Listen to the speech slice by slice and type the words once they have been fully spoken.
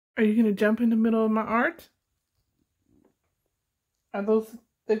Are you going to jump in the middle of my art? Are those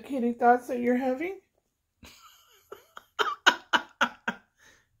the kitty thoughts that you're having?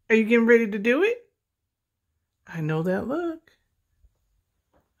 Are you getting ready to do it? I know that look.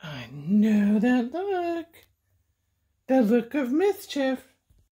 I know that look. The look of mischief.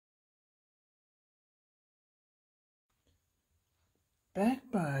 Back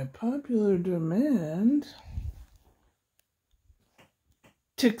by popular demand,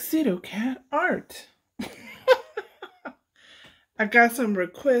 Tuxedo Cat art. I got some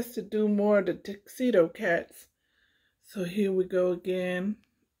requests to do more of the Tuxedo Cats. So here we go again.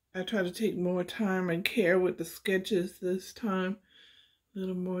 I try to take more time and care with the sketches this time. A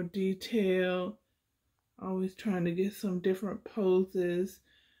little more detail. Always trying to get some different poses.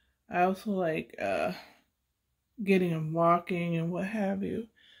 I also like getting them walking and what have you.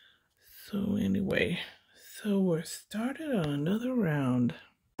 So anyway, so we're started on another round.